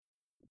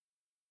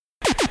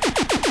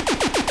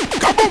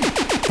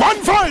One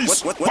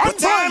voice. What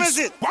time is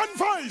it? One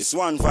voice. It's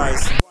one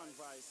voice.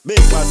 Big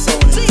bad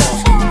sound in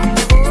town.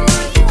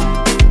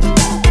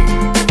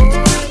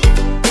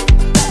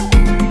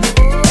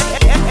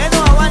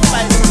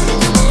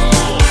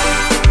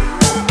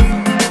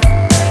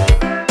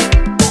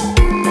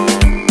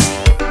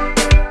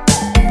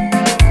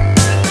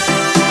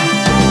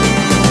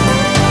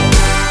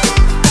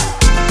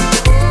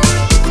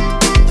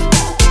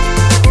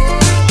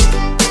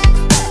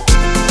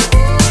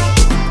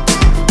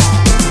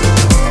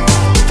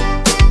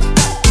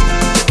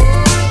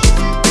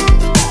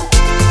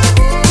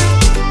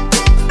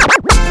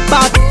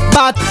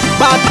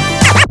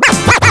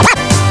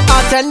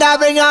 Bartender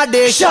bring out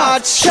the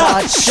shots.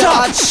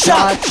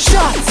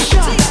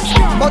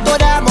 Moto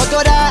there.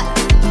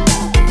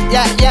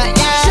 Yeah.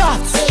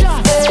 Shots.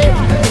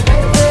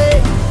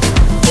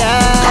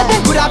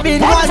 Yeah. Could have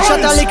been one shot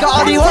of liquor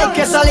or the whole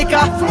case of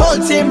liquor. Whole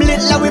team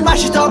lit, like we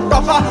mash it up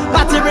proper.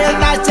 Party real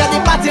nice, yeah, the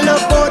party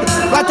look good.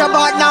 Right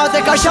about now,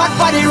 take a shot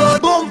for the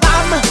road. Boom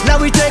bam, now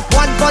we take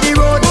one for the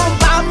road. Boom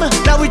bam,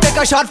 now we take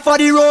a shot for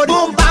the road.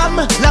 Boom bam,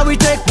 now we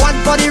take one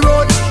for the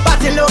road.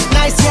 Party look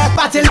nice, yeah,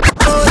 party look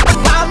good.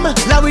 Bam,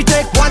 now we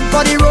take one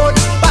for the road.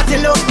 Party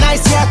look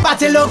nice, yeah,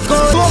 party look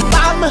good. Boom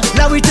bam,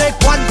 now we take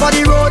one for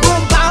the road.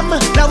 Boom bam,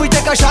 now we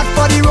take a shot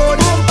for the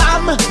road. Boom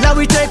bam, now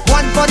we take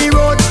one for the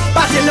road.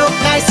 Party look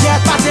nice, yeah,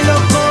 party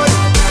look good.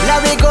 Now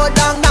we go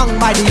down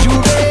by the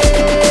Juve.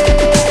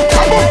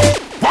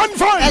 One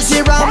voice. And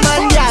she rum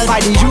and gal by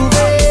the Juve.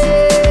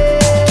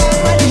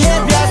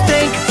 Behavior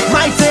stink,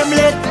 my team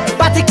lit.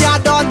 Party car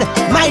done,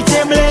 my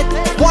team lit.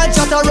 One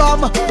shot of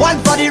rum, one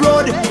for the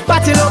road.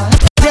 Party look,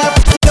 yeah,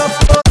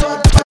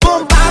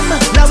 boom bam,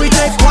 now we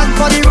take one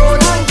for the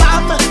road. Boom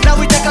bam, now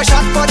we take a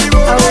shot for the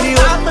road. Boom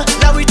bam,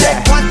 now we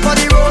take one for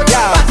the road.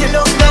 Party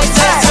look nice,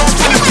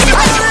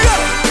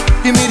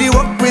 give me the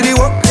work with the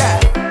work, yeah.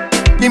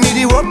 Give me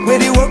the work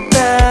with the work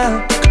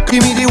now.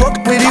 Give me the work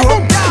with the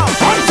work.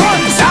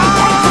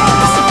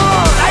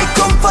 I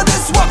come for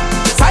this work.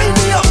 Sign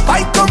me up.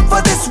 I come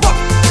for this work.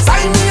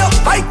 Sign me up.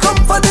 I come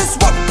for this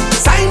work.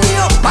 Sign me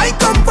up. I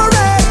come for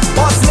it.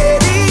 Boss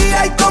lady,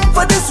 I come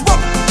for this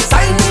work.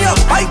 Sign me up.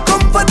 I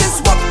come for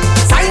this work.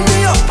 Sign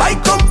me up. I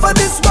come for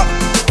this work.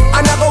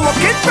 And I go work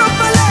it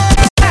properly.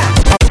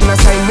 I'm gonna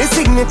sign my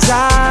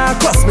signature,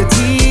 cross my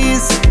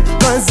T's,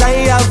 cause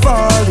I have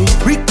all the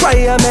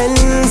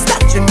requirements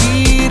that you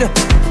need.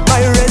 My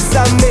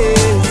resume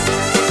is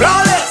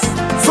flawless,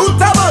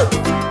 suitable,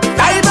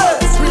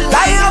 diverse,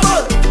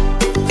 reliable.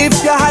 If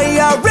you're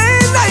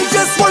hiring, I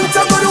just want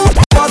to go to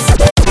boss.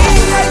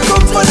 I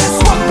come for this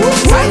one.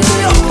 Sign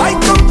me up. I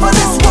come for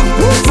this one.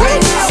 Sign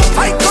me up.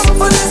 I come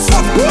for this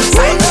one.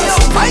 Sign me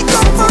up. I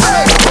come for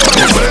it.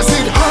 The place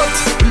it hot.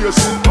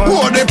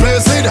 Oh, the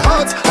place it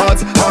hot.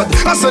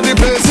 I said the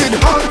place it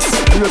hot.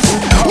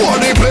 Oh,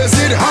 the place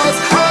it hot.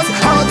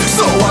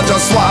 So I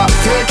just want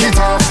take it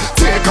off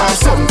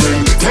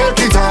something. Take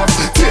it off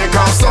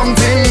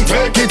something.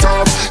 Take it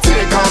off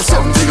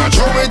something. I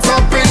throw it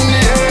up in the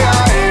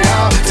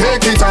air.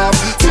 Take it off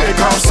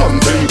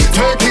something.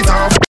 Take it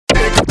off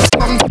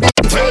something.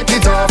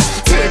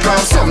 Take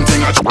off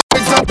something. I throw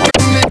it up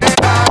in the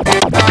air.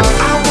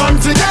 I want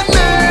to get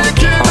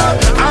naked.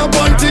 I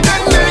want to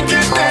get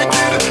naked.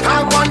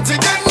 I want to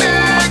get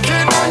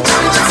naked.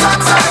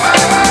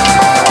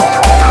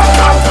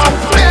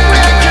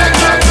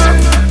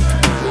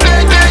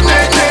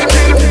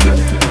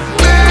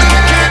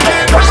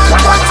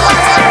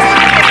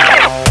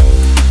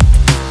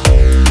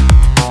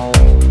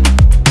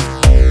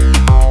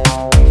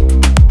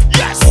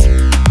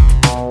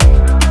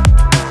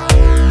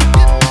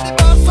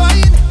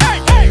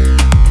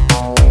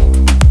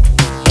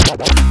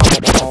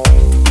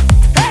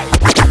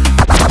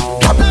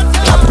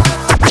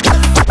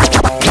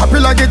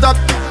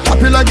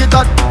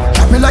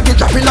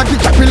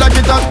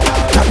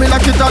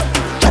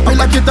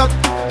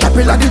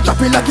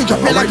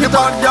 Drop it like it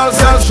bad girl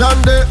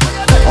section day.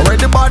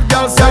 Already bad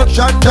girl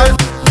section day.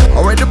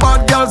 Already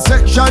bad girl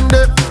section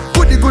day.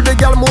 Goody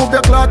girl move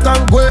your cloth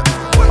and go.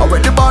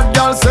 Already bad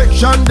girl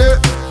section day.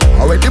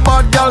 Already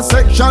bad girl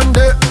section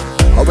day.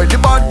 Already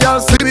bad girl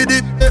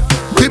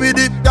give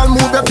it, girl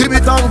move your keep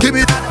it and keep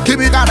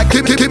it, gotta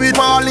keep it.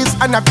 Small is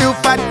and a few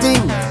fat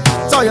thing,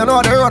 so you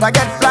know the road I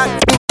get flat.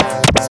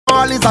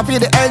 Small is I feel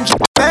the engine,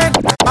 man.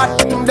 Hot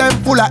thing them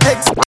full of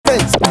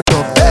expense.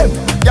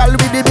 Girl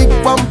with the big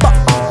bumper,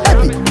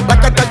 heavy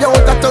like a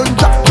Toyota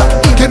Tundra.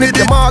 Give me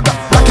the maga,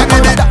 give me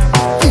the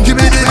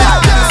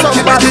so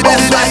give me the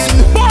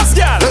boss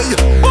girl,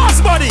 boss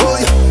body,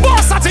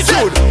 boss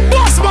attitude,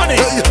 boss money.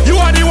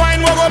 You are the wine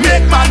where we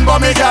make man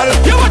bummy girl.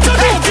 You what you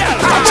do, girl?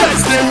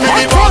 Just give me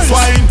the boss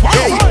wine.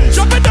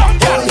 Jump it down,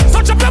 girl. So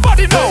jump your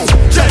body now.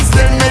 Just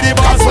give me the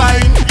boss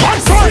wine.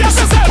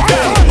 Yourself,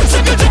 girl.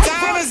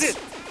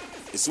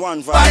 It's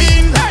one vibe.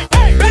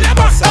 Hey, better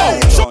boss out.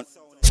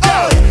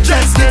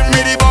 Just give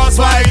me the boss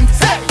wine.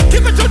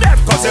 Give it to them,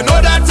 cause you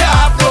know that you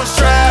have no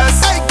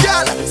stress. Hey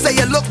girl, say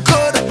you look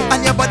good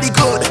and your body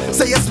good.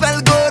 Say you smell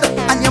good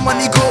and your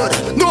money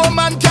good. No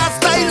man can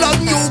style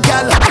on you,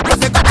 girl. Cause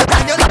you got it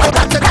and you know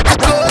that you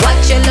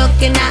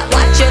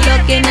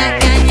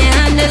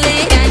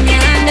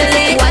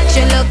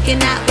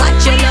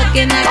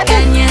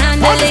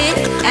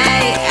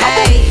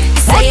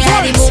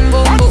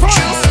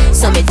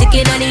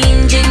ticking on the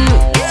engine.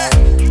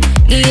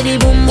 Give me the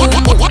boom boom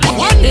boom.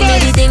 Give me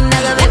the thing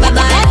that make my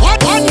body.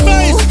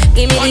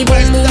 Give me the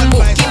boom boom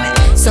boom.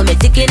 So me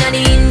ticking on the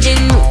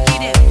engine.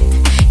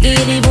 Give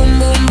me the boom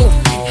boom boom.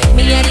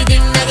 Me a the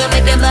thing that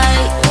make my body.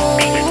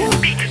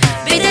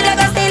 Beat it like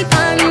a steel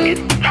pan.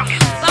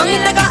 Bang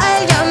it like a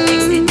oil jam.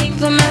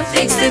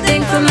 Fix the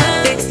thing for me.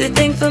 Fix the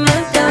thing for me,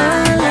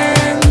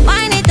 darling.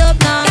 Wind it up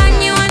now.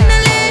 Can you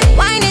handle it?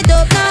 Wind it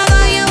up now.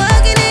 How you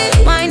working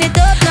it? Wind it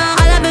up now.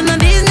 All up in my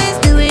business,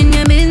 doing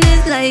your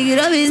business like it's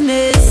a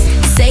business.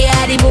 Say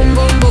I the boom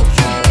boom boom.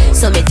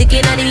 So me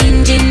ticking on the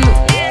engine.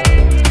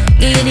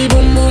 Give me the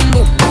boom boom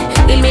boom.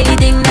 Give me the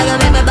thing that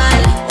make my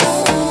ball.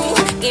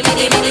 Give me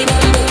the boom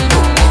boom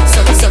boom. So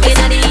me sucking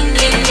on the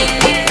engine.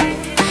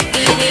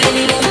 Give me the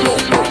boom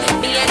boom boom.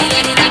 Me a the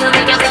thing that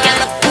make my ball.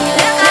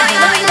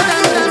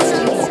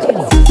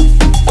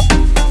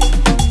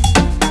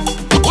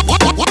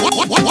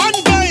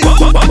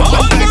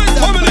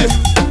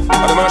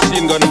 The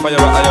machine gun fire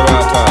at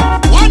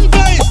One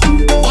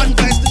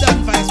vice to that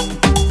vice.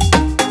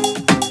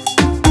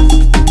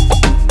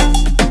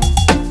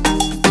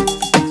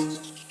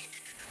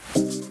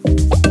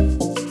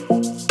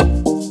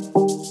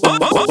 One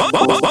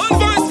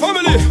voice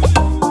family.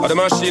 The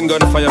machine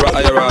gun fire at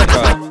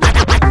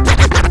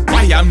I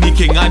am the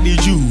king of the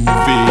Juve.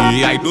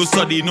 I do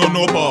study no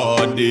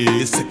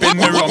nobody. Sipping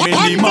me rum in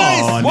the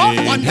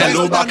morning.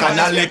 Hello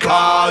bacchanal, they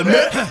call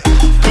me.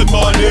 Good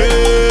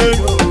morning.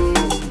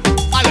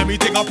 Let me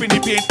take up in the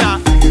paint now.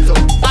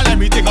 Let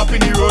me take up in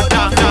the road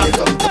now.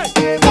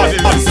 For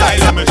the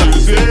style of my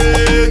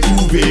music,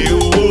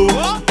 Juve.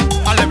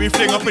 Let me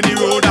fling up in the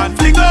road and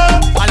fling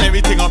up. Let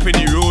me take up in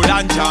the road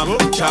and jam.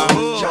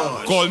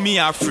 Call me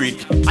a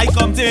freak. I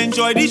come to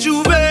enjoy the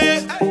Juve.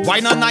 Why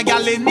not a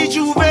gal in the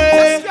Juve?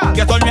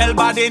 Get on real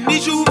bad in the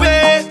Juve.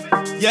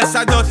 Yes,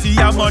 I dirty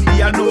a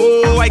money, I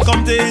know. I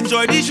come to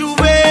enjoy the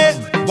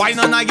Juve. Why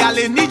not a gal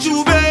in the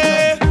Juve?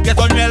 Get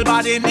on real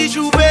bad in the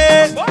Juve.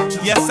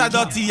 Yes, I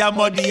dirty a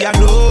money, I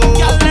know.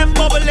 Gal them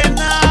bubbling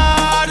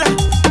hard.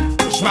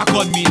 Push back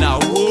on me now.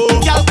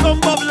 Oh, gal come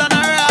bubble on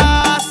a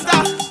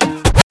rasta.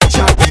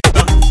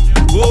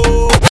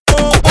 Whoa,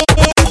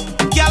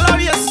 gal, are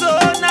you so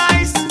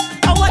nice?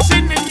 I'm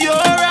watching in your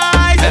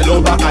eyes.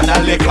 Hello,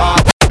 bacchanal, they call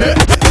me.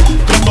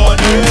 Good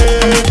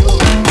morning.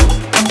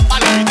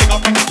 Let me take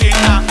up in the thing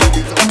now.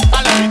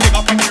 Let me take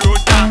up in the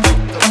road now.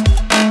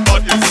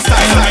 But this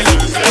style I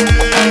lose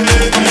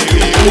it.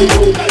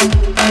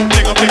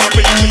 Take up in the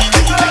thing.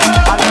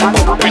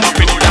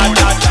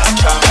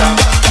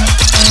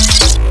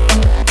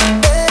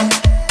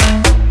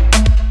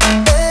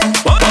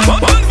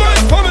 One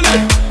voice family.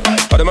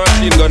 The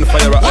machine gun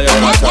fire at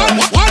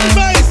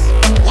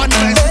One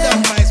vice to that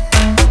vice.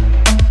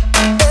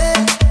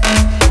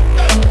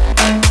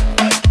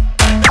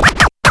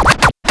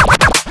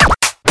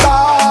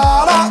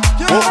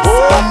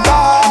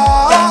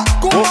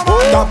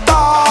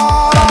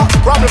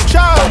 Problem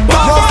child.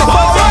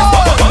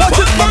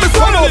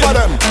 Fly over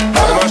them.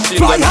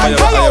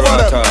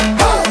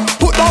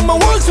 Put down my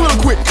words real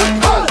quick.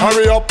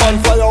 Hurry up and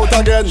fly out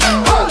again.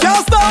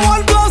 Can't stand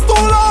one class too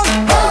long.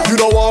 You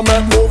don't want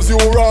make moves you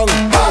wrong.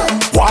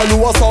 Why do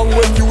a song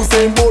with you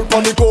saying bold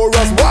on the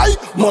chorus? Why?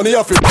 Money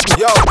off it.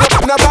 Yo,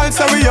 the vibes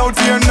are we out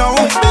here now.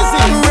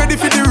 We ready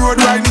for the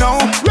road right now.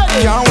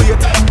 Can't wait.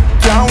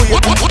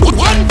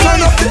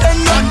 Turn up the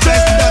end and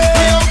test them.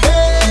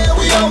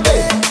 We out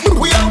there.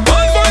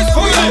 One voice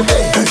family.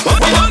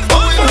 One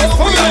voice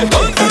family.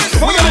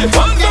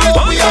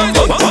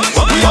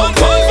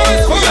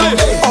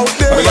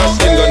 The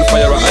machine gun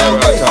fire at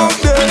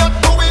We're not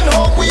going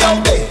home. We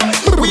out there.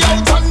 We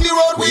out on the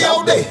road. We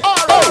out there.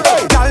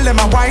 Tell them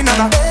a wine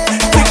and a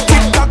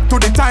tick tock to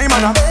the time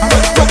and a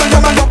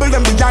double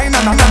them behind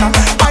and a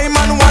I'm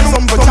on one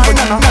some for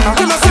China.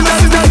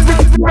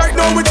 Right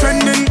now we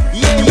trending.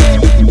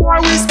 Why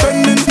we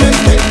spending?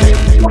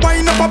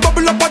 Wine up a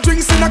bubble up a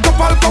drinks in a cup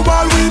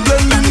alcohol we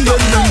blending.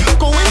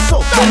 Going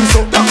so, going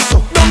so.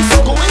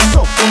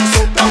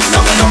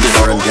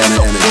 Different kind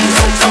of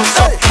energy.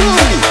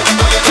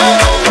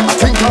 I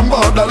think I'm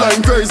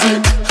borderline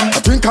crazy. I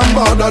think I'm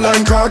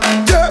borderline crack.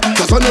 Yeah,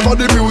 cause whenever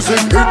the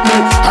music hit me,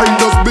 I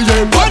just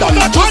behave bad and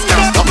I just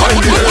can't stop. My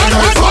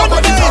behavior is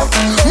over the top.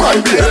 My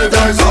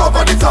behavior is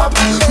over the top.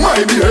 My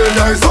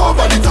behavior is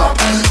over the top.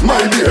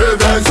 My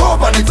behavior is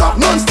over the top.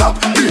 Non-stop.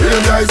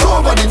 Behavior is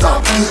over the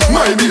top.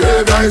 My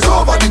behavior is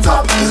over the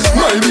top.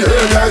 My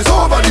behavior is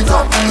over the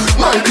top.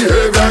 My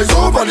behavior is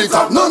over the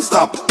top.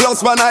 Non-stop.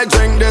 Plus when I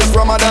drink this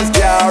rum I just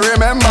can't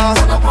remember.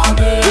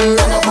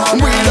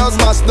 We just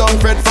must don't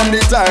fret from the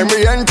time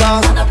we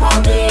enter.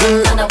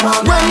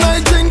 When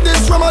I drink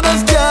this rum I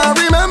just can't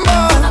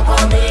remember.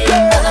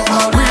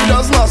 We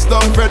just must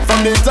don't fret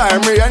from the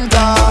time we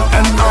enter.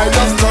 And I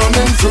just turn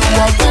into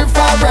a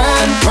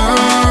different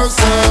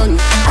person.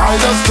 I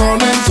just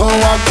turn into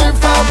a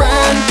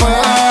different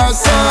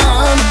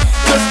person.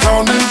 Just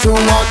turn into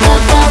a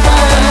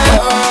different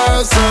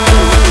person.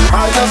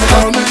 I just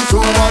turn into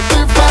a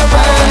different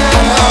person.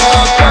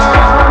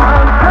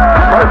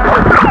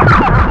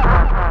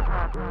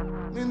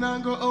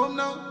 go home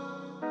now.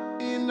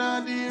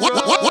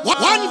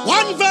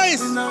 One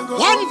face,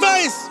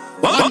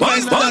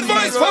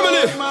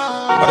 family.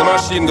 But the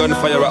machine gun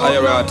fire at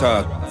higher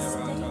attack.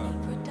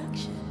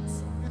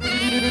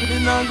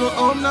 Go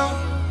home now.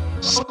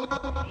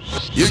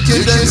 You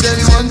can dance if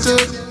you want to.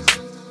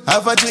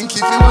 Have a drink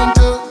if you want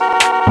to.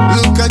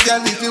 Look a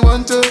girl if you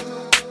want to.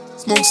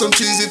 Smoke some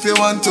trees if you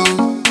want to.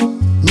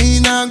 Me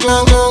nah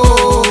go.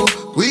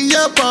 We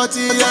a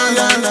party all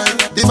night.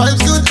 The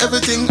vibe's good,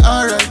 everything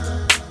alright.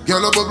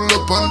 Girl a bubble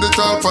up on the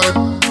top pipe.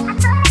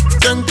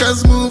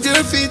 Junkers move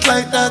your feet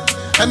like that.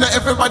 And not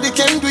everybody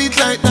can do it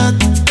like that.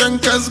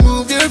 Junkers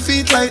move your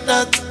feet like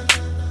that.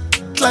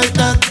 Like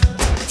that.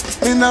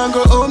 Me nah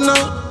go home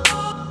now.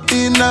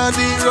 Inna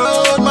the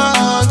road,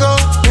 ma go.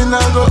 Inna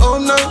go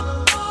home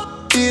now.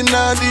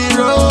 Inna the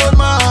road,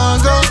 ma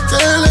go.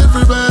 Tell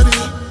everybody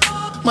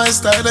my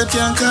style I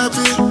can't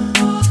copy.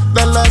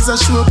 The lights are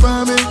show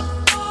for me.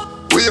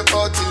 We a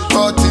party.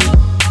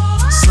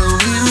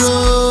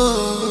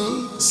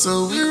 So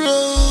we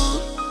roll.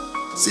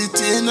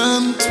 Sitting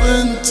on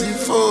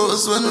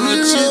 24s when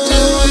we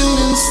chillin'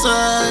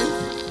 inside.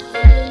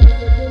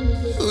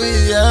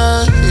 We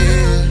are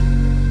here.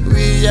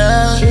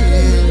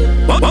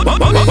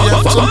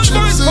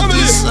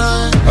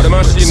 The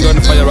machine gun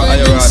fire at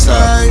higher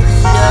attack.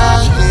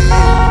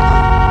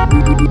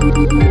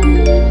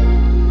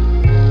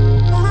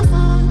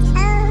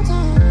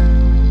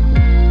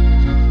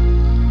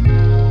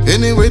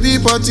 Anyway, the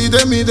party,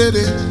 them me did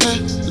it.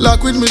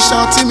 Lock with me,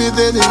 shouting me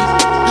did it.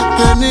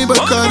 Anybody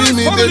carry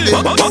me did it.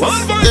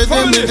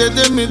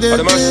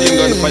 The machine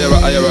gun fire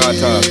at higher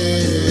attack.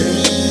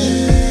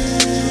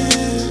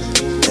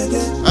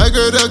 I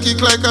girl that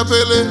kick like a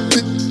Pele.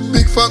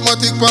 Big fat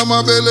matic pa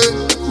my belly.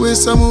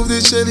 Waist I move the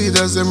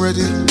cheerleaders them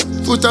ready.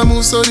 Foot I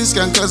move so this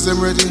can cause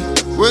them ready.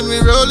 When we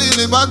roll in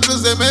the back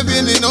cause them heavy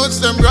in the notes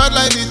them broad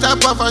like the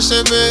top of a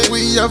Chevy.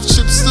 We have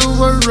trips to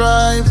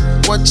arrive.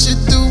 What you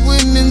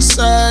doing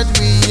inside?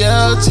 We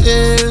out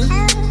here.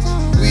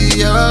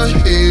 We are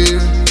here.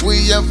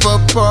 We have a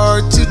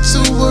party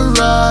to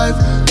arrive.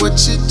 What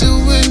you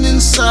doing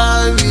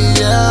inside?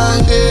 We are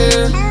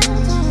here.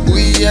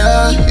 We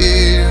are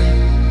here.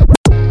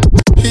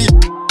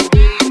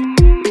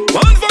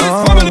 One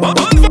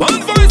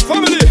voice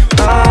family.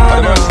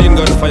 The machine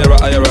gun fire at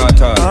higher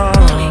attack.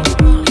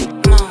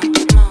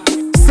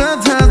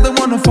 Sometimes they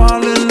wanna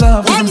fall in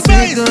love. One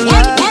face.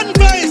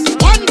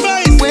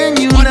 When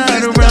you not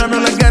around,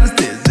 all I got is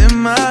tears in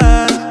my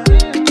eyes.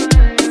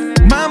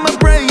 Mama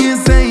praying,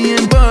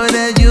 saying, boy,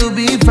 that you'll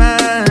be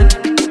fine.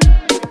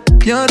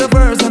 You're the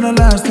first and the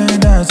last thing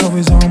that's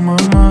always on my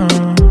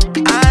mind.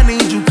 I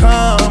need you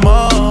come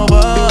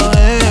over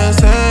and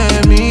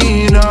set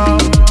me down.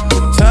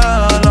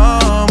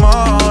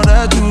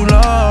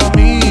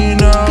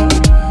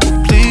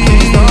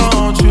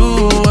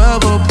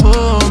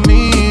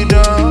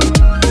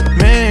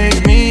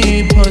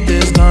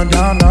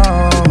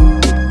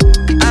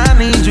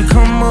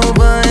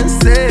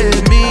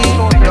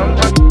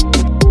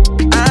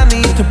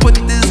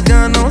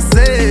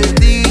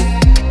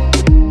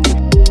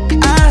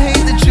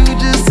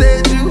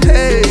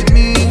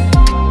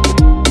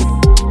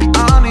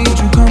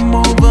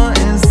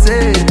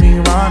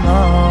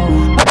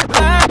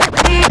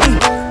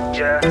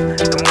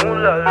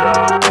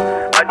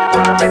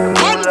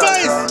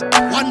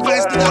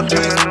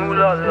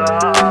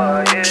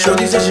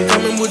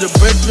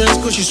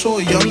 She saw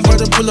a young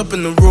brother pull up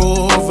in the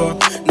Rover.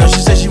 Now she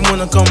said she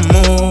wanna come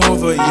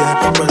over,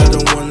 yeah. But I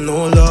don't want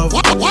no love.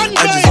 I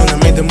just wanna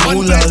make the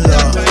moolah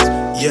la.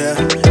 Yeah,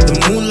 the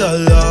moolah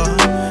la.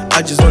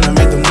 I just wanna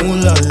make the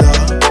moolah la.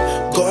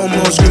 Got 'em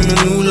all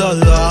screaming ooh la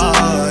la.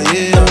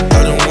 Yeah,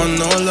 I don't want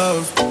no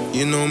love.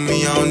 You know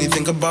me, I only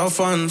think about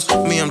funds.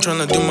 Me, I'm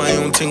tryna do my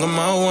own thing on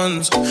my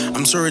ones.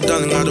 I'm sorry,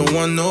 darling, I don't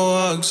want no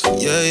hugs.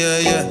 Yeah.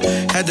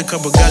 Had a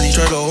couple galley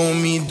try to hold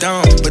me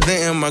down, but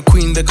they ain't my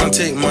queen, they can't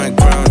take my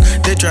crown.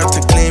 They tried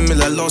to claim it,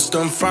 I lost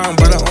and found,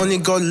 but I only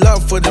got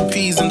love for the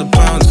peas and the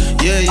pounds.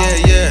 Yeah.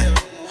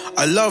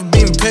 I love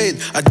being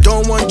paid. I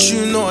don't want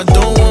you, no, I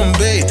don't want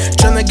bait.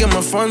 Tryna get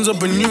my funds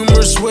up in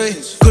numerous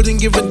ways. Couldn't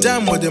give a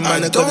damn what the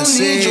man I gotta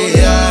say. I don't need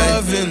your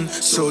loving,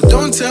 so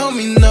don't tell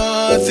me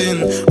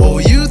nothing. Oh,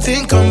 you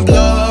think I'm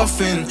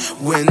bluffing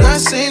when I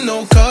say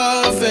no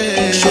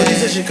coffee. Shorty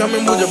said she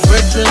coming with her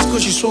brethren,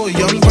 cause she saw a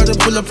young brother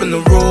pull up in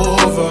the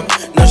Rover.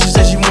 Now she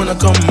said she wanna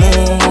come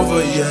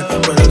over, yeah.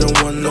 But I don't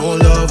want no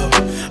lover.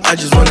 I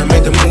just wanna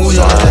make the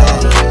moolah.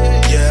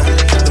 Yeah,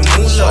 the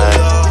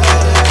moolah.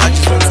 I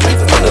just wanna make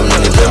the moolah.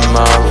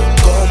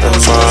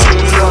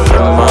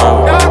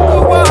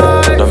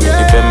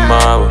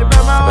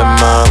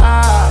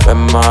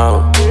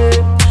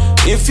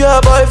 If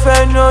your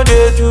boyfriend no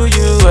dey do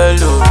you well,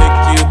 make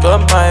you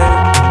come my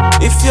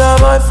way. If your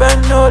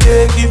boyfriend no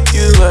dey give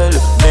you well,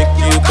 make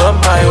you come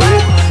my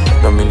way.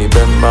 Domini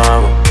Bemba,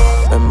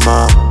 come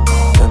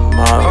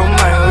my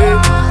way.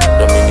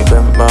 Domini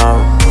Bemba.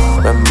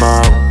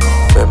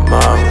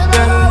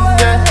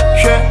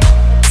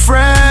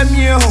 Friend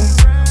you,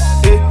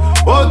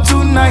 oh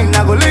tonight I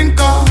go link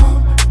up,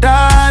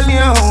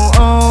 darling,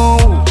 oh.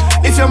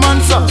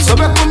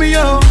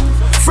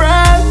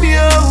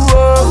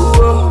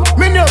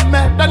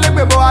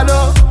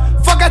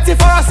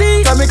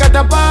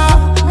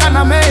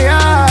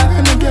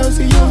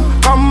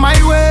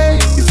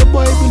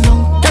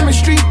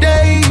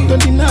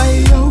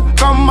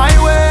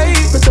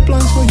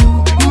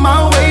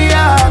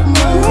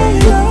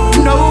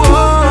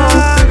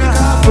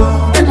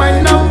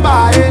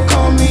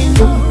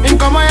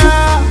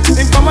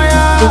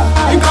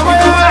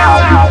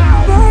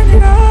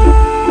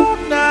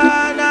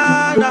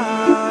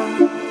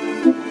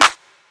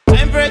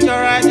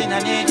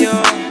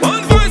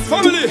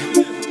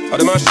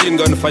 machine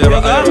gun fire You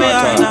got me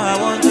high now, I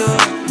want you.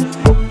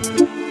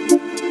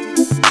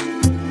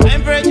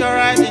 Temperature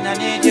rising, I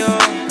need you.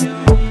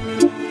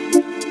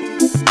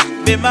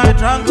 Be my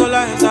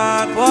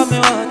tranquilizer, pour me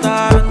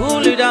water,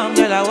 cool it down,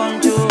 girl, I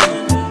want you.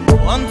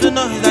 Want to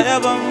know is that your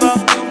bum bum,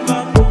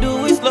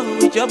 do it slow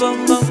with your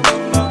bum bum,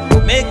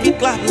 make it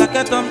clap like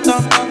a tom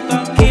tom,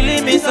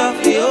 killing me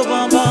softly, oh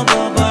bum bum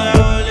bum bum,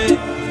 roll it,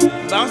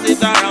 bounce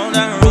it around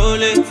and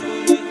roll it,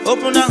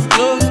 open and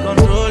close,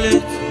 control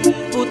it,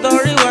 put a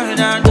rewind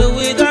and do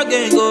it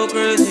again, go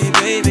crazy,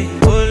 baby,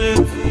 hold it,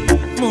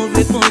 move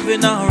it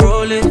now,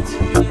 roll it,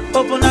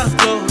 open and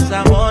close,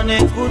 I'm on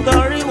it, put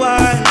a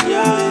rewind,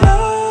 yeah.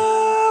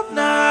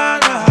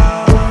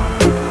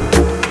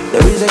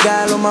 There is a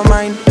girl on my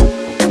mind.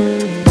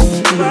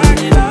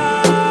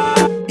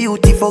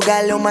 Beautiful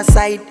girl on my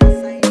side.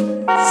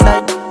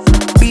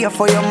 Be here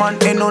for your man,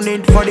 ain't no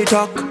need for the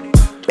talk.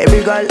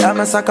 Baby girl, I'm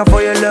a sucker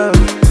for your love.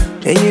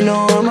 And you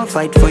know I'ma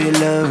fight for your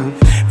love.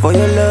 For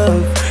your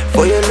love,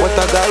 for your love. What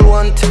a girl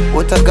want,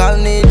 what a girl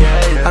need.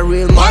 A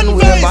real man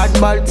with a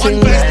bad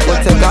thing.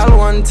 What a girl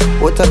want,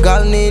 what a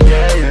girl need.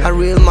 A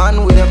real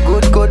man with a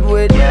good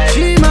wit.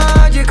 She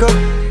magical.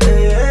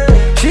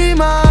 She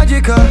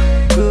magical.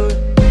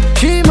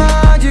 She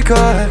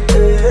magical.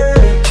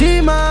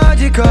 She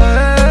magical.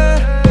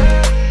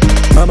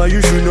 Mama,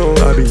 you should know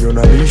I be on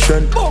a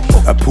mission.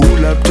 I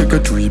pull up, take her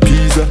to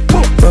Ibiza.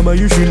 Mama,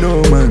 you should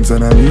know man's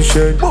on a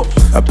mission.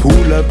 I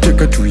pull up, take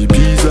her to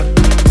Ibiza.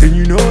 And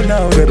you know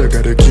now that I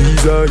got a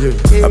keys,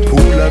 yeah. I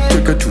pull up,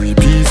 take her to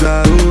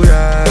Ibiza. Oh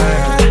yeah,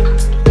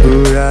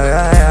 oh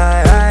yeah.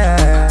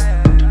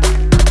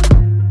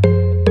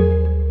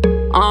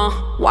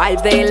 Why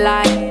they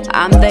lie?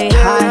 I'm they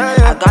high.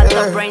 I got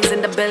the brains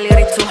and the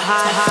ability to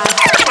hide.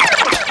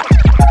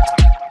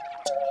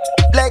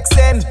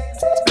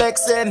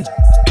 Flexing.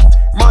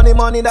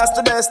 Money, that's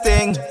the best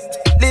thing.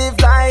 Live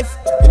life,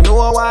 you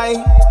know why.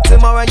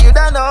 Tomorrow you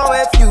don't know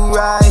if you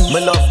right. Me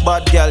love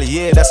bad girl,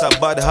 yeah, that's a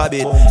bad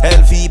habit.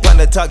 LV pan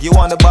the tag, you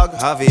want the bag,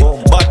 have it.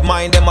 Bad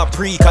mind, them a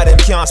pre, cause them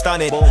can't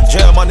stand it.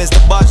 German is the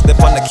badge, they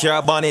on the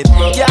car bonnet.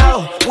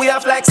 Yo, we are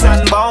flex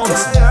and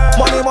bounce.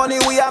 Money,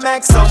 we are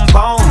make some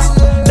pounds.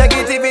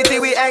 Negativity,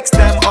 we X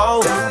them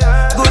out.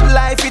 Good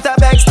life, it a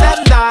vex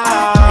them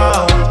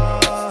down.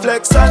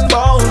 Flex and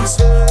bounce.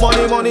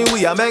 Money,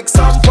 we a make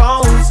some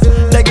pounds.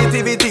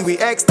 Negativity, we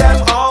X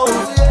them out.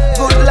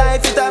 Good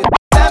life, it a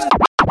them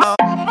down.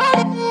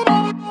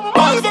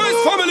 One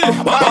voice family.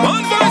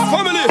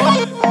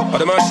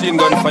 The machine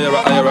gun fire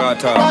a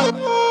Irata.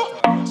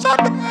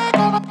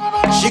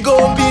 She go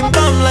beam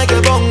bam like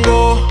a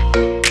bongo.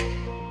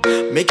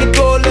 Make it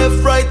go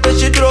left, right, then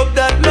she drop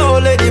that low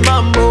lady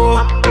mambo.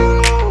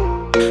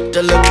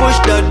 Tell her push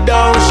that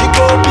down. She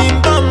go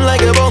beam bam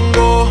like a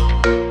bongo.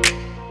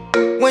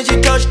 When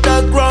she touch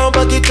that ground,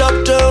 back it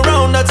up, turn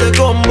around, that's a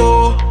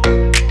combo.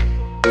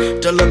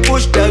 Tell her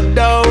push that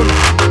down.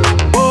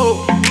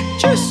 Oh,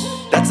 just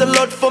that's a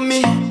lot for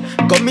me.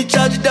 Got me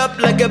charged up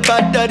like a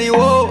bad daddy,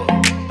 whoa.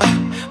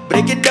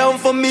 Break it down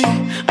for me.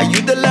 Are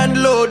you the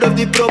landlord of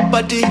the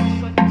property?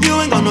 You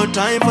ain't got no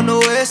time for no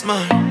waste,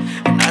 man.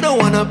 And I don't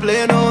wanna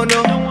play, no.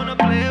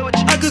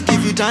 I could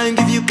give you time,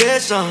 give you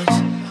patience.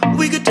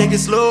 We could take it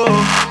slow.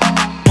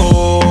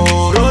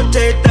 Oh,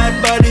 rotate that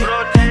body.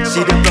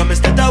 See the promise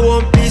that I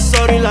won't be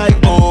sorry. Like,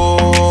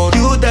 oh,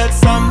 you that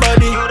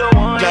somebody.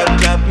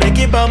 Clap, make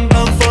it bam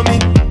bam for me.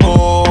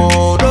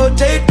 Oh,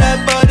 rotate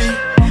that body.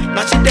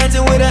 Now she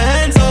dancing with her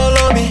hands all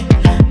on me.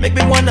 Make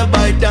me wanna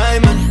buy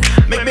diamond.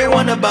 Make me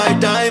wanna buy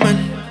diamond.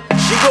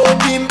 She go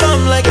beam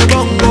bam like a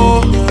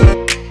bongo.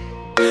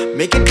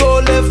 Make it go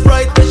left,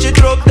 right, then she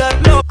drop that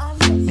low.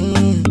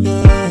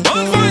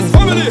 One voice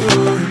family.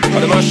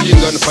 The machine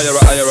gun fire a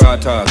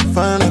Irata.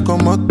 Fine like a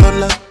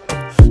motola.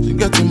 She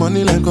getting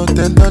money like a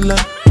 $10.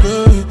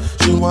 Yeah,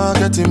 she want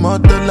getting more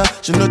dollar.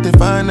 She know they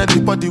find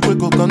anybody we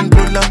go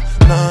control her.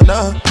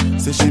 Nah,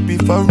 say she be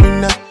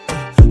foreigner.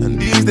 And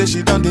these days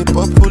she done the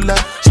popular.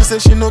 She say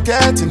she no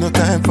getting no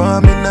time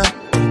for me now.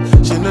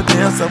 She know the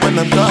answer when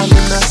I'm calling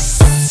her.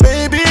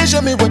 Baby,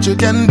 show me what you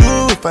can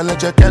do. If I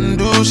let you can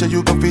do, show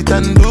you go fit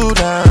and do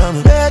now.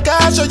 Make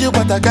I show you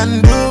what I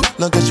can do.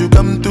 Long as you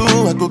come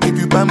through, I go give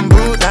you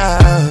bamboo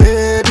now.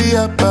 Baby,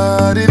 your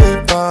body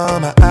they for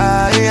my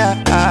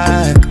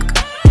eye.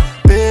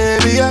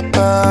 Baby, your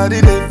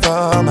body they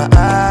for my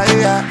eye.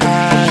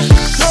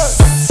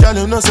 Girl,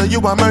 you know say you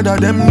a murder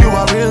them, you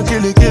a real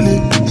killy.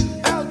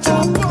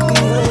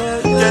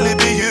 Girl, it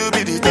be you,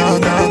 be the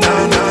down.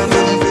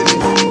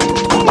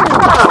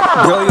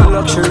 Girl, you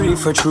luxury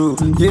for true.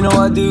 You know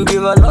I do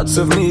give a lots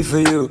of me for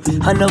you.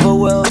 Another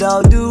world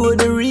I'll do what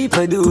the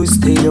reaper do.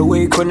 Stay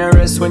awake when I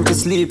rest, when to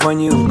sleep on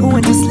you.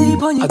 When to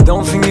sleep on you. I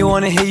don't think you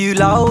wanna hear you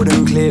loud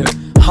and clear.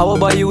 How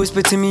about you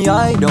whisper to me,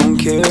 I don't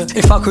care.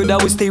 If I could, I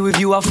would stay with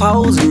you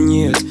 1,000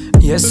 years.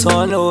 Yes, so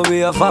I know it'll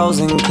be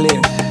 1,000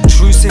 clear.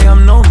 True say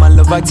I'm known, my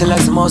love acting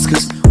like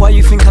Damascus. Why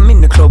you think I'm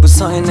in the club with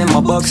something in my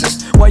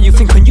boxes? Why you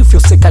think when you feel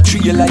sick I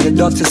treat you like the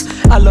doctors?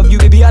 I love you,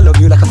 baby, I love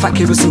you like a fat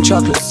kid with some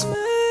chocolates.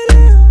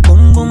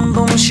 Boom, boom,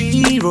 boom,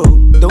 she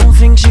wrote. Don't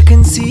think she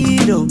can see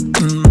though.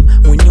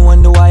 When you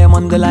wonder why I'm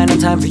on the line, no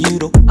time for you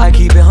though. I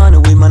keep it 100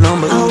 with my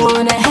number. I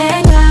wanna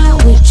hang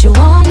out with you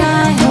all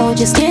night, hold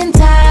your skin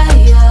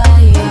tight.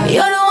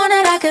 You're the one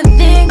that I can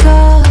think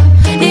of,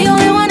 the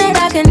only one that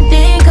I can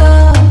think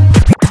of.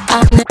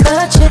 I'm the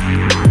chick.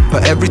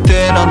 Put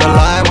everything on the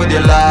line with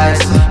your lies.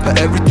 Put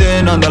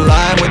everything on the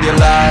line with your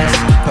lies.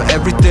 Put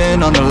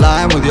everything on the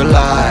line with your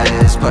lies.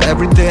 Put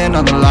everything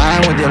on the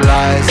line with your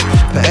lies.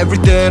 Put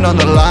everything on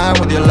the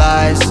line with your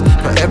lies.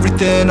 Put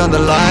everything on the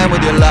line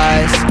with your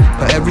lies.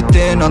 Put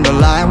everything on the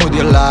line with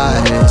your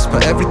lies.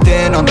 Put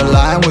everything on the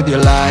line with your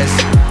lies.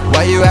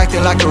 Why you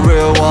acting like a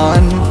real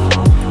one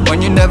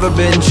when you never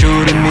been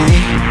true to me?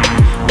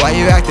 Why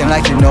you acting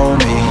like you know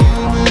me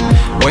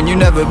when you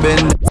never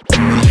been to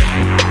me?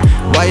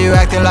 Why you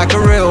acting like a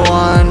real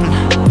one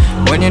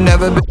when you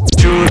never been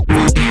true to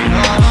me?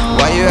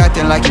 Why you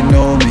acting like you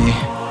know me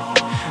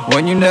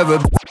when you never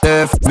been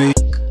there for me?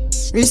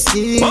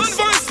 Receive One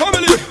Voice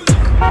family.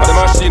 The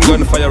machine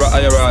gun fire a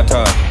higher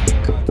attack.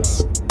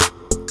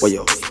 What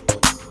yo?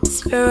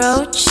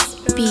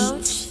 Spiroach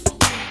Beats.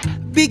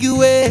 Big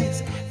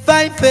ways,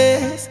 fine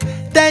face,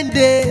 10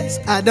 days.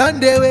 I done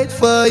dey wait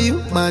for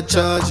you, my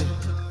charge.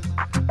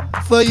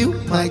 For you,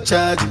 my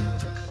charge.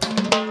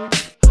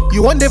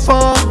 You want the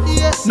phone?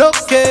 Yes. No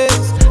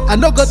case. I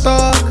no go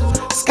talk.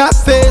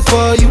 Scarface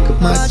for you,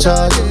 my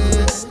charge.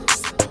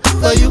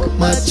 For you,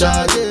 my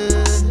charge.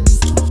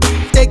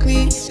 Take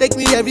me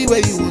everywhere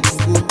you want to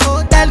go.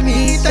 Oh, tell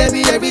me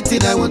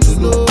everything I want to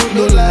know.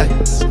 No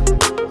lies.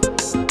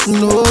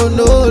 No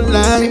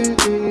lie.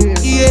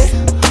 Yeah,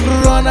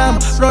 run am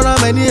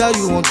anyhow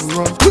you want to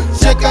run.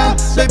 Check out,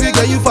 baby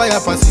girl, you fire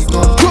pass it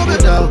gun.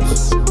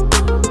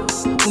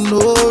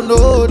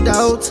 No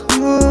doubt.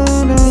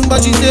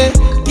 But you say,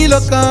 kilo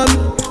come,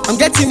 I'm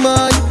getting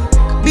money,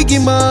 biggie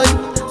money.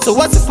 So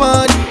what's the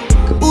fun?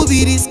 Who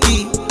be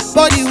risky?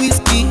 Body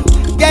whiskey,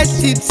 get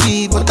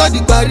tipsy, but all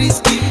the bar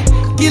risky.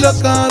 Kilo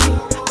come,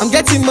 I'm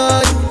getting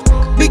money,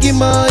 biggie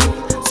money.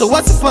 So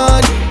what's the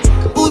fun?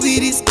 Who be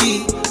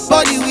risky?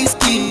 Body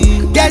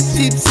whiskey, get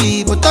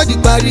tipsy, but all the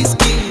bar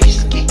risky.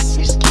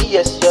 Risky,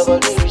 yes, your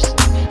body risky.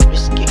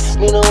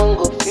 Me no one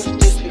go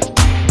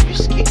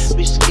 50-50.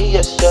 Risky,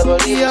 yes, your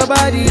body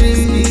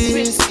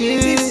risky.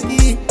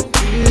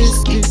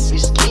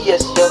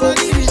 Yes, your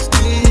body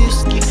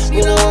risky.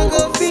 Me no one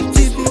go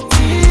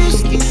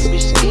 50-50.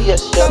 Risky,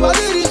 yes, your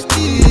body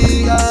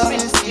risky.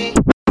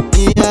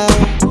 Yeah,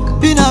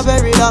 been a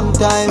very long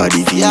time.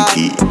 Body yeah.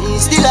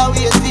 Still a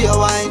waste for your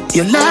wine.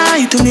 You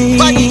lie to me.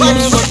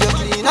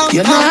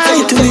 You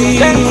lie to me.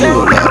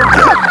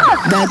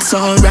 That's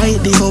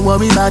alright, don't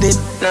worry about it.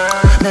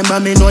 Remember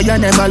me know you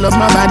never love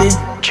my body.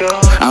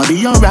 I'll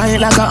be alright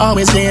like I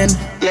always been.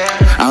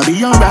 I'll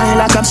be alright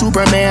like I'm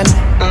Superman.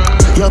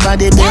 Your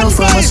body built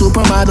from a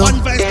supermodel.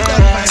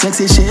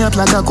 Sexy shape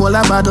like a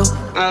cola bottle.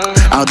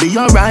 I'll be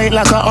alright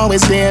like I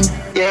always been.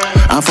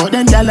 I'm for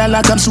them gala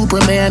like I'm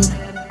Superman.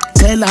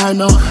 Tell her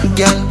no.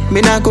 Girl,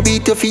 me not go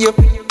beat you for you.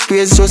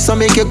 Just so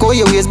make you go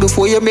your ways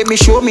before you make me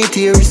show me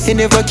tears. You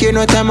never care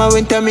no time I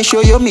went time me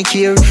show you me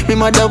care. Me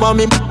mother want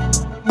me,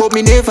 but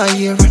me never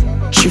hear.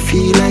 She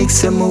feel like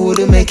someone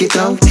wouldn't make it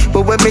out,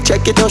 but when me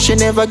check it out, she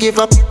never give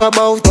up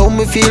about how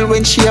me feel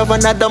when she have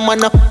another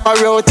man up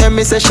her out. Tell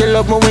me say she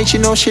love me when she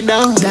know she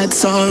down.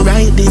 That's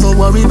alright, don't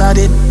worry about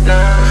it.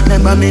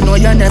 Remember me know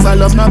you never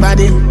love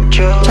nobody.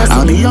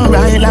 I'll be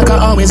alright like I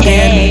always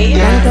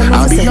been.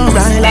 I'll be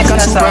alright like I'm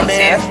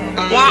Superman.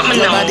 Want me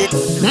now?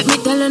 Let me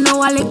tell you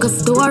now a little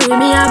story.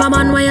 Me have a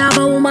man, we have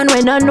a woman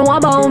we don't know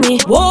about me.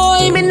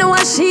 Boy, me know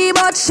a she,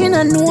 but she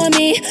don't know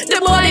me. The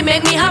body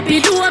make me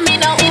happy, do me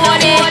no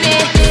own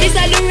it. This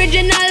is the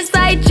original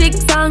side chick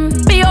song.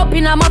 Be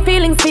open up my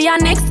feelings for your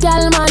next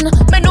girl, man.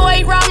 Me know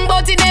it wrong,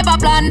 but it never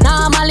plan.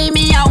 Normally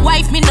me a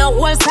wife, me no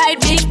whole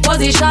side bitch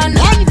position.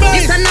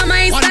 This is not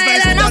my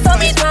style and not so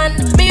me done.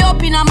 Be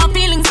open up my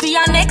feelings for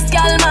your next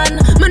girl,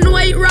 man. Me know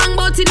it wrong,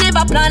 but it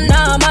never plan.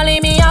 Normally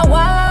me a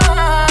wife.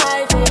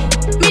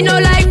 Me no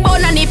like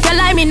bone, and if you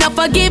lie, me no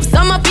forgive.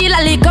 Some feel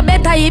a little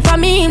better if I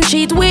me him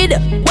cheat with.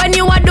 When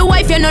you are the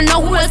wife, you don't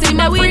know who else in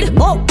my with.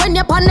 But when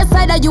you're on the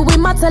side of you, we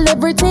matter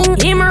everything.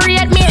 Him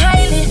rate me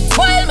highly,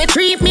 spoil me,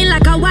 treat me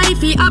like a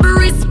wifey. Have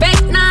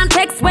respect, nah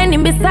text when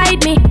him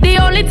beside me. The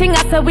only thing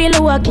I say we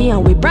lucky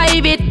and we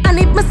private. And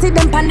if me see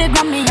them pan the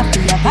gram, me have to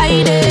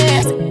avoid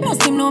it.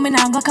 Most him know me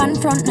nah go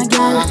confront no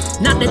girl.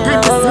 Not the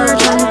type of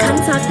search and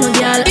contact no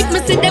girl. If me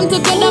see them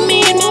together,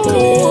 me in my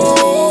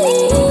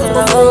place.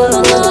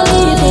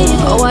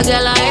 Oh, a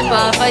girl I hype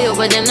off for you,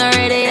 but them not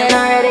ready yet.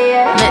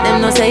 Make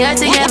them know say you're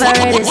together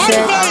ready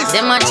set.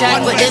 Them a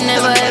chat, but they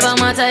never ever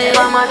matter yet.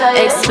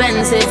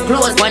 Expensive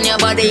clothes on your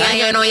body, and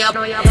you know you're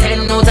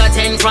 10 out of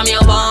 10 from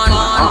your born.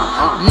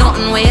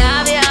 Nothing we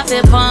have, you have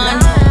to pawn.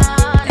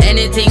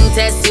 Anything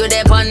test you,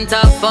 they on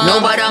top form.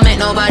 Nobody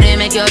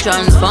make you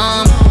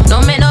transform.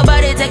 Don't make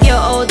nobody take you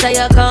out of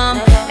your calm.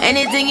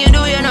 Anything you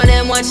do, you know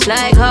them watch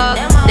like her.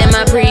 Them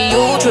a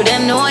pre-you, through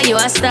them know you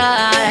a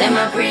star. Them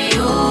a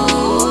pre-you.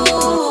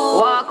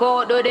 Walk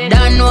out, do they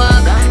don't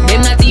walk.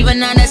 Them not even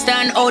even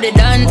understand how they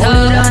done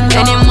talk.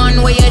 Any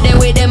man where you there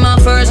with them on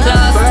first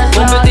class.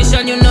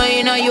 Competition, you know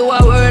you a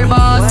world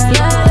boss.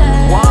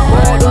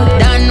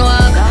 Done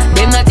walk,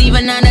 them not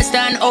even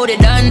understand how they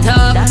done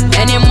talk.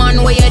 Any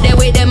man where you there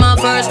with them on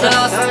first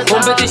class.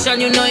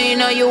 Competition, you know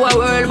you a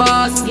world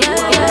boss.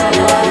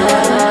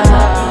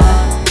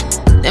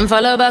 Them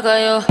follow back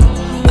on you,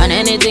 and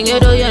anything you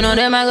do, you know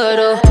them a go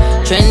do.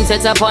 Trend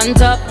sets up on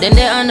top, then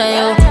they under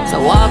you. So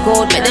walk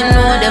out, let them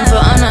know them for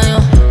honor you.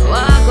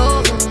 Walk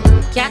out,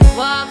 cat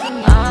walk,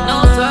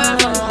 no swerve.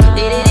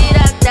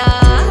 Di-di-di-da-da.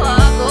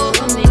 Walk out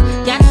for me,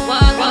 cat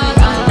walk,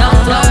 no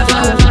swerve.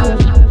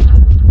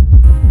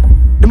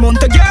 The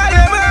month of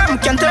girl,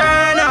 can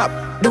turn up.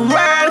 The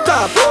World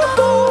Cup.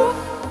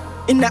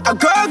 In a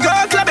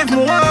go-go club if you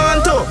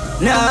want to.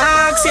 Now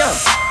ask you.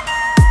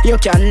 You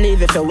can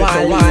live if you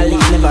want live.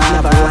 Never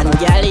one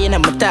girl in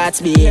my thoughts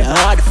be.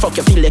 How the fuck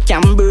you feel you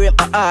can break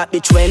my heart,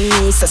 bitch, when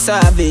me so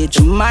savage.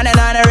 Man and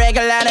on a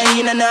regular,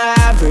 you know no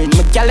average.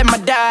 My girl and my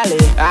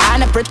darling,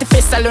 and a pretty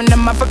face alone,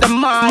 them up for the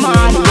money.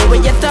 The way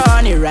you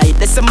turn it right,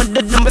 that's some of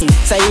the numbers.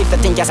 So if you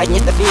think I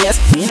need the face,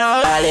 you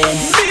know, darling.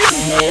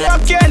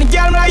 Okay, the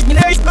girl right in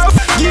the house.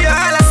 Yeah,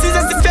 all I see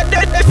is the fed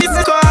dead, if it's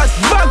a cause.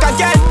 Bug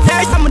again,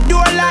 I'ma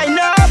do a line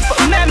up.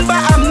 Remember,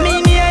 I'm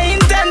me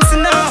intense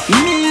enough.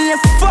 Me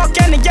fuck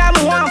any girl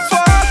me want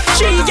fuck.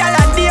 She girl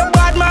a day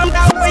bad man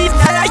that way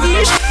that I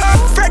ish.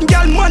 Friend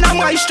girl man I'm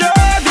my strap.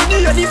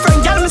 The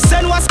different girl me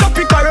send was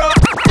copy corrupt.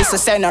 This a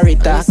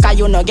senorita, cause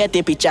you no get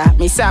the picture.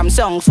 Me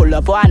Samsung full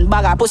up one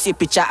bag of pussy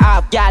picture.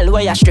 Half girl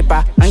wear a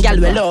stripper, and girl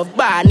we love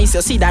badness.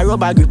 You see that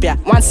rubber grip ya,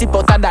 one sip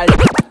out of that.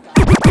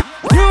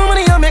 New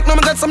money I make, now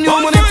me got some new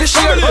money to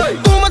share.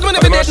 Too much money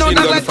for dead, now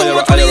not like too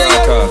much money in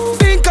here.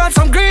 Pink card,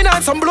 some green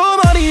and some blue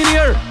money in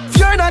here. If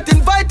you're not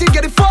invited,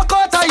 get the fuck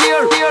out of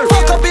here.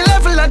 Fuck up the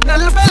level and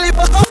the belly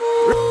fuck up.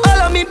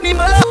 All of me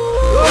my love,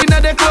 going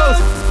at the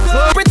clothes. So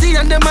pretty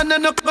and them and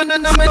the gonna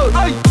me.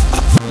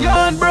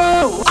 Young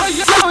bro,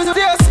 so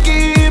they're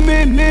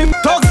scheming.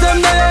 Talk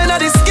them there in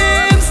the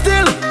scheme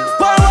still.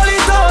 Power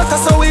it out,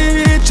 that's how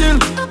we chill.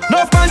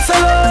 No fans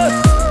alone,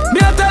 me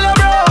I tell you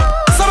bro.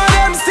 Some of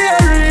them stay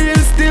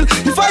real still.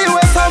 If I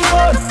wear some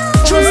fun,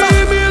 3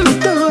 mil.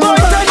 Boy,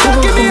 don't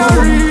give me a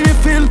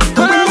refill.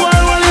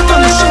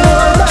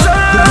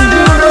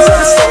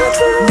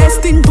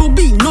 Destined to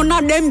be, none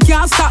of them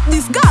can stop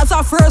this.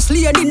 Gaza first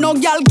lady, no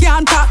girl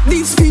can tap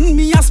this. Spin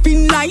me a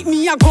spin like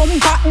me a come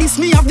back this.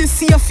 Me have the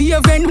safe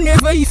haven,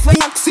 never if I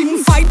ask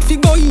him. Fight fi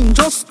go in,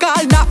 just call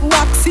that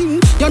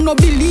boxing. You no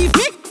believe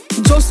me?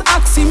 Just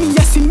ask him,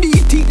 yes him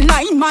beat it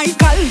like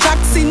Michael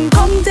Jackson.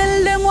 Come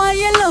tell them why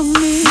you love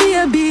me,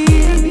 baby.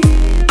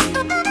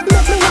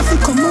 Let me have to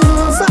come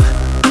over,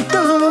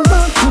 don't go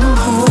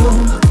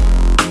home.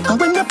 And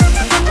when you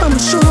put on my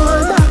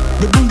shoulder,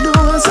 the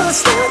bulldozer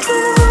start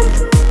round.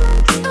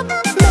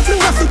 Let me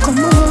have to come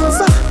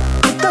over,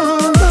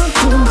 don't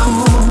go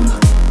home.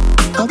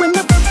 And when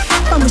you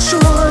put on my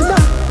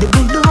shoulder, the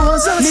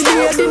bulldozer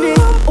start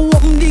round.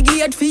 Open the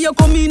gate for you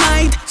coming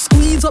night.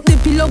 Squeeze up the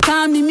pillow,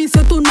 calm me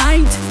say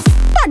tonight.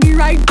 Body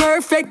right,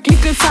 perfect,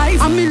 little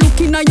size. And me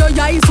looking at your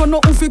eyes, so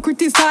nothing fi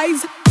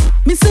criticize.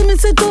 Me see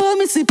too,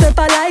 me see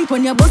pepper light.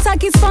 When your boss a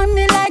kiss for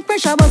me like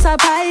pressure bust a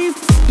pipe.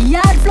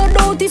 Yard flood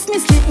out if me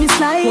slip, me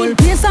slide. Whole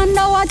place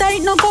underwater,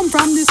 it no come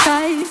from the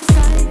sky.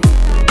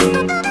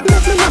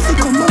 Let me have to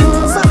come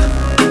over,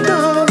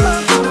 don't go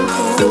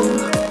home.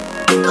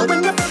 And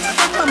when you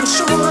put on my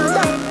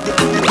shoulder,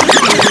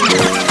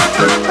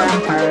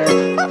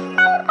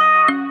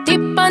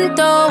 Tip on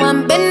toe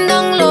and bend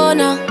down low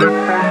now.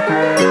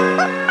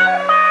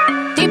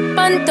 Tip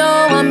on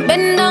toe and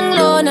bend down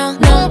low now.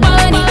 No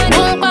panic,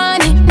 no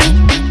panic.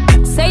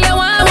 Say you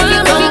want me,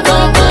 you come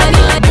boom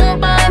panic. Boom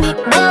panic,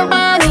 boom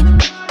panic.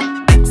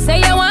 Say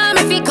you want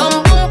me, you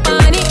come boom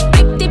panic.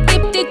 Tip, tip,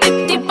 tip, tip, tip,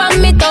 tip on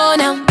me toe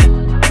now.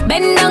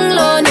 Bend down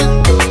low now.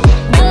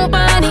 Boom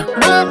panic,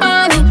 boom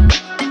panic.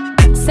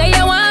 Say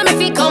you want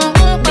me, you come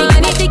boom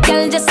panic. The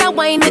girl just a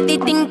wine with the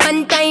thing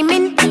pan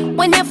timing.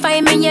 When you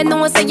find me, you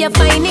know so you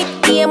find it.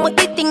 Game with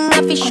the thing,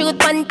 I fi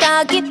shoot one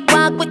target.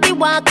 Walk with the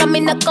walk, I'm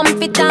in a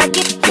comfy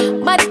target.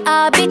 But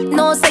habit,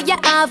 no so you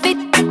have it.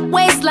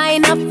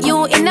 Waistline of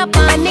you in a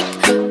panic.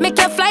 Make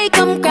you fly,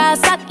 come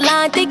cross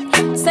Atlantic.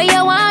 Say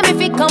you want me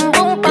fi come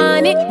boom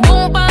panic.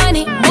 Boom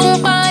panic,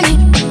 boom panic.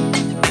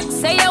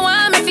 Say you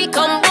want me fi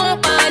come boom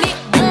panic.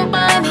 Boom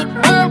panic,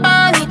 boom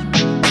panic.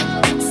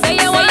 Say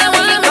you want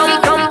me fi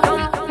come.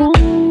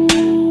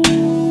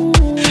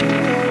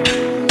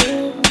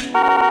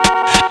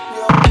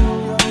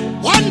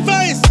 One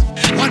verse,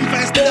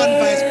 done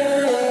verse.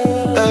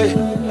 Hey.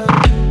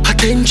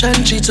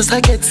 Attention, she just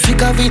I get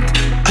sick of it.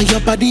 And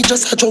your body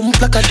just a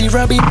jump like a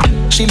rabbit.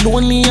 She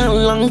lonely and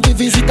long to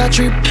visit a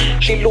trip.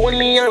 She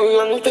lonely and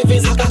long to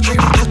visit a trip.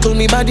 I told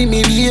me body,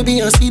 me baby,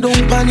 and she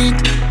don't panic.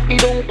 He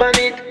don't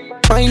panic.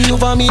 Find you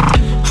vomit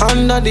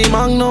under the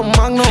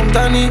magnum,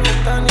 Danny.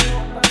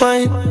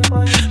 Fine,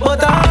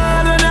 but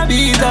I don't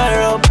beat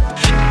her up.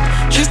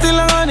 She still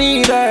gonna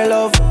need her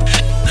love.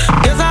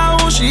 Guess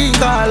how she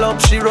call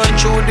up. She run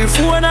through the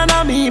phone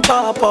and me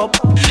pop up.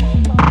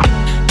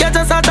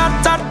 just a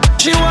chat.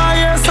 She want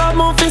hear some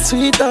movie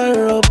sweet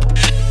her up.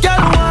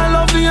 Girl want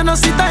love you, no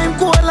see time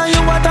cool and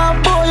you want a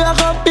boy, you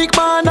got big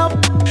man up.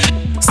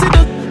 See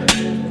the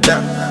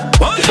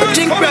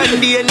drink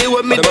brandy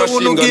anyway, me don't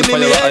wanna give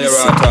me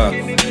answer.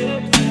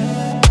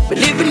 We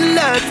living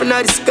life in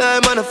the sky,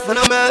 man, I find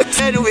my ex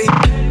anyway.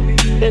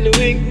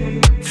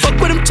 Fuck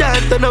with them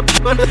chant and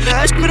up on the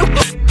dash, me don't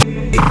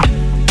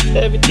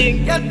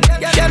everything.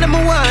 Girl, I'm a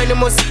wine, you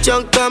must be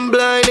drunk and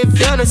blind if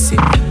you don't see.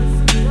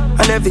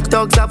 And every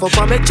dog's have up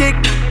on my chick.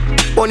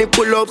 Only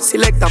pull up,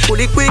 select a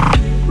fully quick.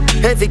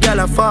 Every girl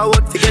a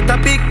forward, forget a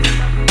pick.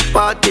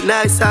 Party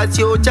nice as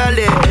you,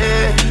 Charlie.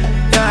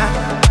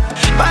 Yeah.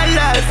 One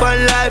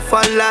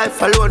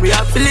life alone we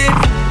have to live.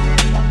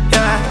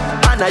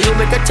 Yeah. And now you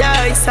make a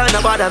choice, and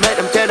nobody make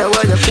them tell you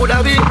where you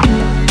coulda be.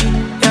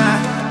 Yeah.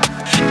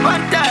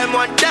 One time.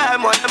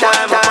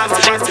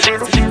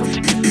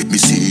 Me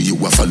see you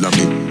a follow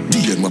me.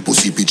 DM my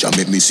pussy picture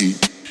make me see.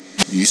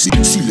 You see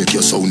like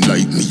you sound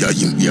like me, you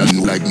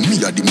know like me,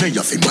 the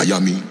mayor for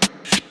Miami.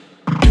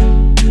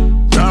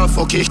 Now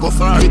fuck it, go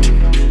for it.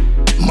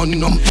 Money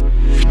numb,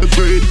 the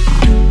grade.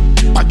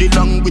 Body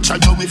language I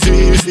know we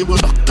feel. If you go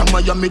back to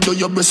Miami, do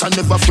your best and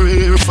never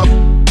afraid.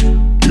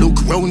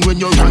 Look round when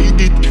you ride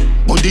it.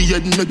 Body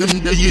head nigga,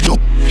 there you know.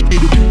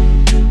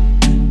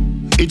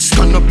 It's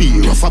gonna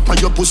be rough up on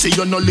your pussy,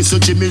 you know listen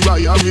to me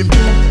right him.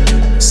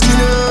 Skin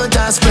out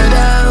and spread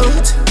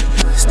out.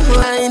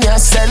 Wine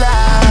yourself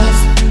off.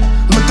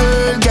 My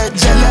girl get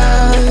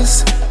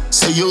jealous.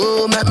 So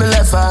you make me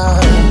laugh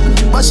out.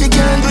 But she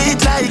can't do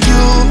it like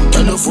you.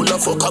 Tell her full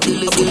of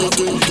fuckability.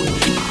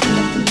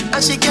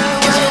 And she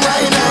can't wine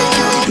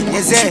like you.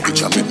 Yes, sir.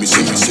 Picture make me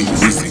see.